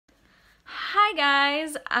Hi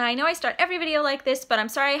guys! I know I start every video like this, but I'm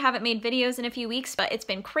sorry I haven't made videos in a few weeks, but it's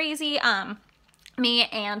been crazy. Me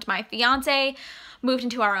and my fiance moved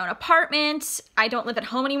into our own apartment. I don't live at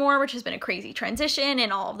home anymore, which has been a crazy transition,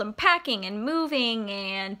 and all of them packing and moving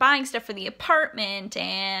and buying stuff for the apartment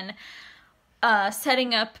and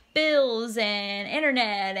setting up bills and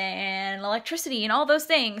internet and electricity and all those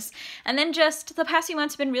things. And then just the past few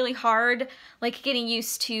months have been really hard, like getting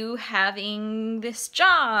used to having this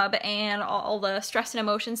job and all the stress and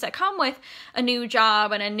emotions that come with a new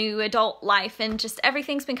job and a new adult life, and just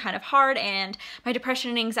everything's been kind of hard, and my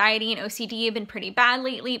depression and anxiety and OCD have been pretty bad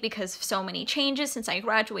lately because of so many changes since I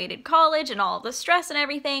graduated college and all the stress and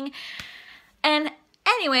everything. And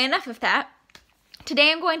anyway, enough of that.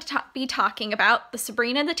 Today I'm going to be talking about the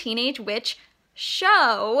Sabrina the Teenage Witch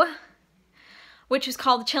show, which is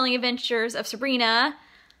called The Chilling Adventures of Sabrina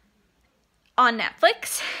on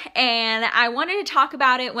Netflix. And I wanted to talk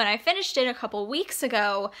about it when I finished it a couple weeks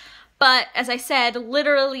ago, but as I said,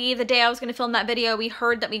 literally the day I was going to film that video, we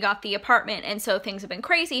heard that we got the apartment, and so things have been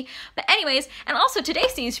crazy. But anyways, and also today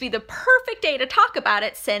seems to be the perfect day to talk about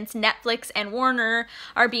it since Netflix and Warner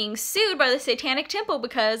are being sued by the Satanic Temple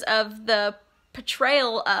because of the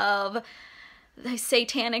portrayal of the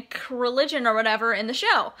satanic religion or whatever in the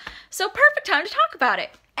show. So perfect time to talk about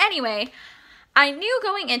it. Anyway, I knew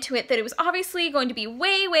going into it that it was obviously going to be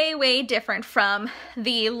way, way, way different from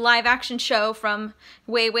the live action show from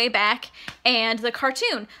way, way back and the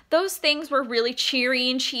cartoon. Those things were really cheery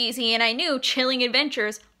and cheesy, and I knew Chilling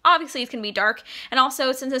Adventures obviously it's going to be dark, and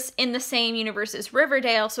also since it's in the same universe as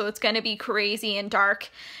Riverdale, so it's going to be crazy and dark.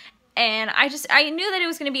 And I knew that it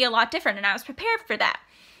was going to be a lot different, and I was prepared for that.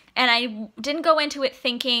 And I didn't go into it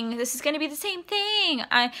thinking, this is going to be the same thing.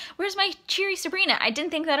 Where's my cheery Sabrina? I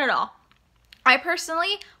didn't think that at all. I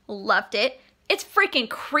personally loved it. It's freaking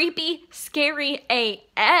creepy, scary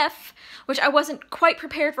AF, which I wasn't quite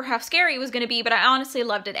prepared for how scary it was going to be, but I honestly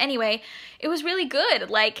loved it anyway. It was really good.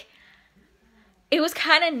 Like, it was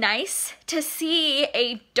kind of nice to see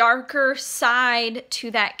a darker side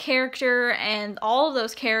to that character and all of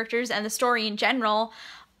those characters and the story in general.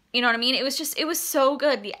 You know what I mean? It was so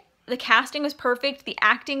good. The casting was perfect. The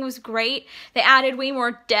acting was great. They added way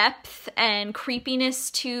more depth and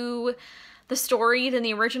creepiness to the story than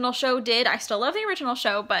the original show did. I still love the original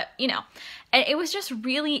show, but you know, and it was just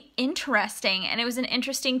really interesting, and it was an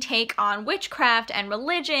interesting take on witchcraft and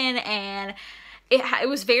religion, and it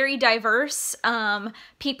was very diverse.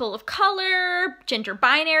 People of color, gender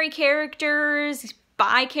binary characters,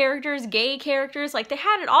 bi characters, gay characters, like they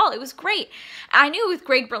had it all. It was great. I knew with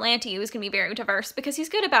Greg Berlanti it was going to be very diverse because he's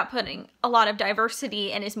good about putting a lot of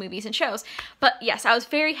diversity in his movies and shows. But yes, I was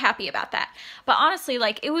very happy about that. But honestly,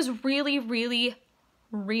 like, it was really, really,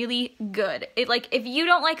 really good. Like, if you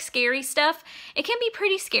don't like scary stuff, it can be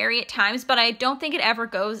pretty scary at times, but I don't think it ever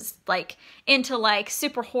goes like into like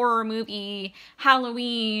super horror movie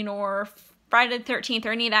Halloween or Friday the 13th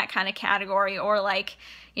or any of that kind of category, or like,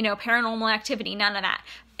 you know, Paranormal Activity. None of that.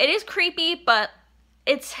 It is creepy, but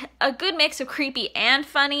it's a good mix of creepy and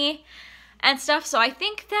funny and stuff, so I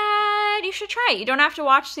think that you should try it. You don't have to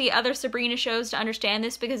watch the other Sabrina shows to understand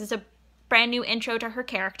this because it's a brand new intro to her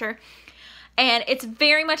character. And it's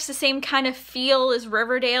very much the same kind of feel as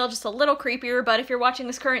Riverdale, just a little creepier, but if you're watching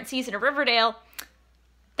this current season of Riverdale,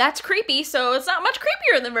 that's creepy, so it's not much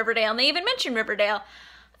creepier than Riverdale, and they even mention Riverdale.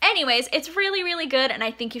 Anyways, it's really, really good, and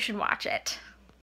I think you should watch it.